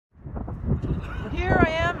Well, here I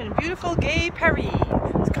am in beautiful gay Paris.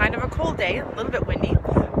 It's kind of a cold day, a little bit windy,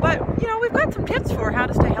 but you know, we've got some tips for how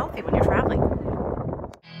to stay healthy when you're traveling.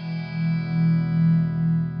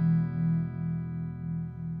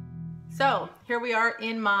 So here we are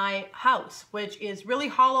in my house, which is really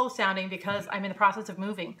hollow sounding because I'm in the process of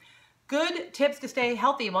moving. Good tips to stay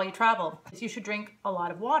healthy while you travel is you should drink a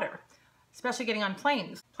lot of water, especially getting on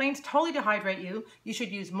planes. Planes totally dehydrate you. You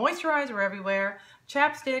should use moisturizer everywhere,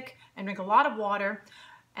 chapstick, and drink a lot of water.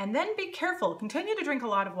 And then be careful. Continue to drink a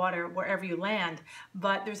lot of water wherever you land.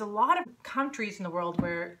 But there's a lot of countries in the world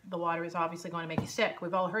where the water is obviously going to make you sick.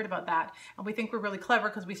 We've all heard about that. And we think we're really clever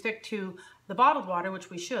because we stick to the bottled water, which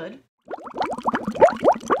we should.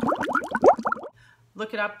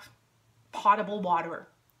 Look it up, potable water.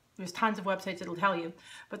 There's tons of websites that'll tell you.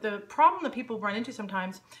 But the problem that people run into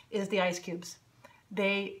sometimes is the ice cubes.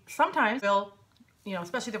 They sometimes will, you know,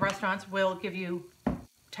 especially the restaurants, will give you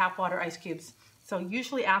tap water ice cubes. So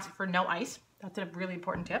usually ask for no ice. That's a really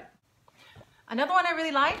important tip. Another one I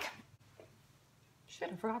really like, shit,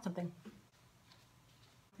 I forgot something.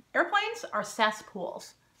 Airplanes are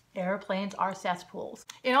cesspools. Airplanes are cesspools.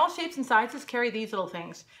 In all shapes and sizes, carry these little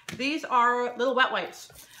things. These are little wet wipes.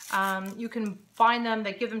 You can find them,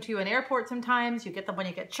 they give them to you in airports sometimes. You get them when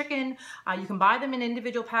you get chicken. You can buy them in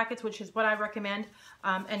individual packets, which is what I recommend.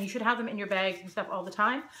 And you should have them in your bags and stuff all the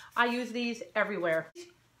time. I use these everywhere.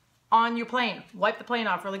 On your plane, wipe the plane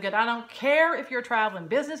off really good. I don't care if you're traveling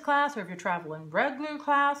business class or if you're traveling regular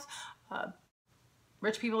class.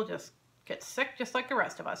 Rich people just get sick just like the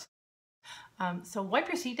rest of us. So wipe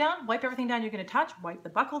your seat down, wipe everything down you're going to touch, wipe the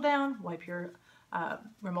buckle down, wipe your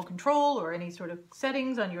remote control or any sort of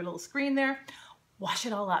settings on your little screen there. Wash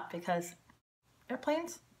it all up because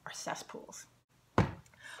airplanes are cesspools.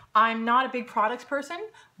 I'm not a big products person,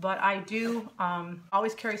 but I do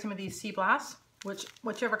always carry some of these Sea Blasts,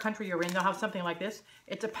 whichever country you're in, they'll have something like this.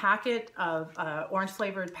 It's a packet of orange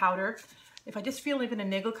flavored powder. If I just feel even a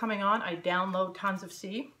niggle coming on, I download tons of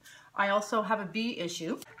C. I also have a B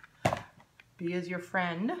issue. B is your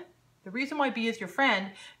friend. The reason why B is your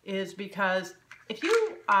friend is because if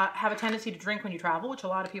you have a tendency to drink when you travel, which a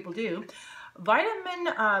lot of people do,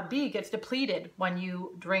 vitamin B gets depleted when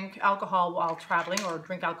you drink alcohol while traveling or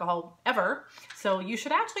drink alcohol ever. So you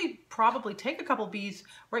should actually probably take a couple Bs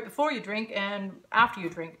right before you drink and after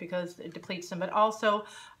you drink because it depletes them. But also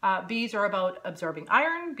Bs are about absorbing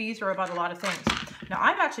iron. Bs are about a lot of things. Now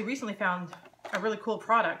I've actually recently found a really cool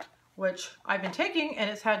product which I've been taking and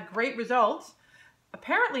it's had great results.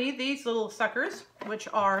 Apparently these little suckers, which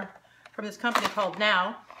are from this company called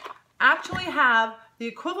Now, actually have the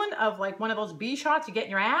equivalent of like one of those B shots you get in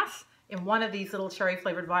your ass in one of these little cherry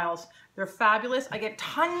flavored vials. They're fabulous. I get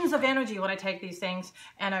tons of energy when I take these things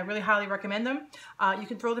and I really highly recommend them. You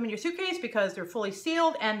can throw them in your suitcase because they're fully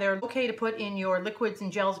sealed and they're okay to put in your liquids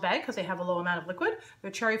and gels bag because they have a low amount of liquid.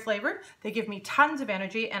 They're cherry flavored. They give me tons of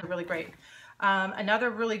energy and really great.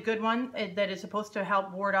 Another really good one that is supposed to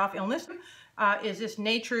help ward off illness is this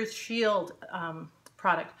Nature's Shield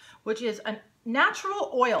product, which is a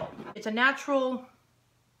natural oil. It's a natural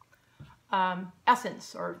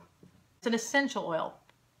essence, or it's an essential oil.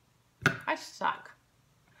 I suck.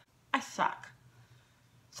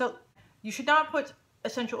 So you should not put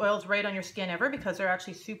essential oils right on your skin ever because they're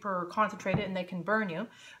actually super concentrated and they can burn you.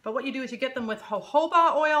 But what you do is you get them with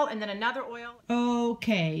jojoba oil and then another oil.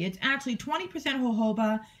 Okay, it's actually 20%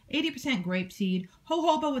 jojoba, 80% grapeseed,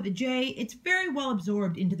 jojoba with a J. It's very well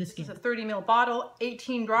absorbed into the skin. It's a 30 ml bottle,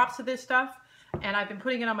 18 drops of this stuff. And I've been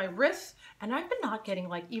putting it on my wrists and I've been not getting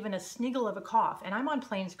like even a sniggle of a cough. And I'm on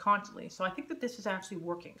planes constantly. So I think that this is actually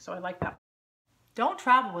working. So I like that. Don't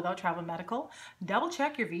travel without travel medical. Double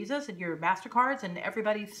check your visas and your MasterCards and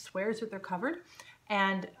everybody swears that they're covered.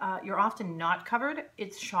 And you're often not covered.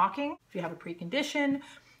 It's shocking. If you have a precondition,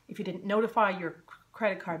 if you didn't notify your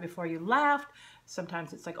credit card before you left,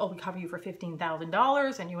 sometimes it's like, oh, we cover you for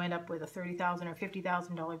 $15,000 and you end up with a $30,000 or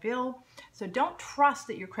 $50,000 bill. So don't trust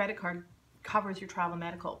that your credit card covers your travel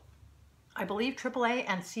medical. I believe AAA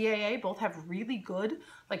and CAA both have really good,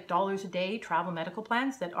 like dollars a day travel medical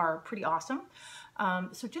plans that are pretty awesome.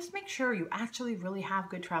 So just make sure you actually really have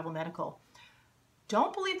good travel medical.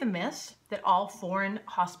 Don't believe the myths that all foreign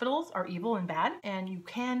hospitals are evil and bad, and you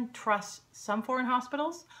can trust some foreign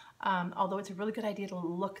hospitals, although it's a really good idea to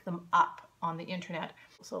look them up on the internet.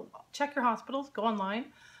 So check your hospitals, go online,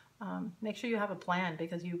 make sure you have a plan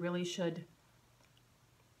because you really should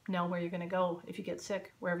know where you're going to go if you get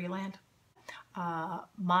sick, wherever you land.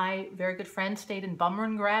 My very good friend stayed in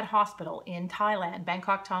Bumrungrad Hospital in Thailand,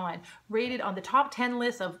 Bangkok, Thailand, rated on the top 10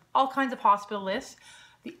 lists of all kinds of hospital lists.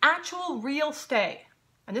 The actual real stay,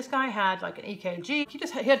 And this guy had like an EKG.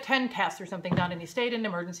 He had 10 tests or something done, and he stayed in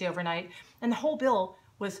emergency overnight. And the whole bill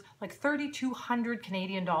was like 3,200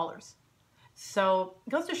 Canadian dollars. So it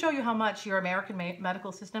goes to show you how much your American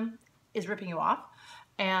medical system is ripping you off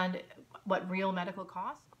and what real medical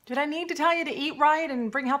costs. Did I need to tell you to eat right and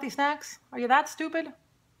bring healthy snacks? Are you that stupid?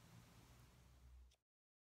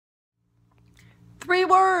 3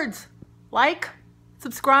 words: like,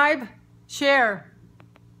 subscribe, share.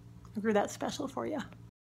 I grew that special for you.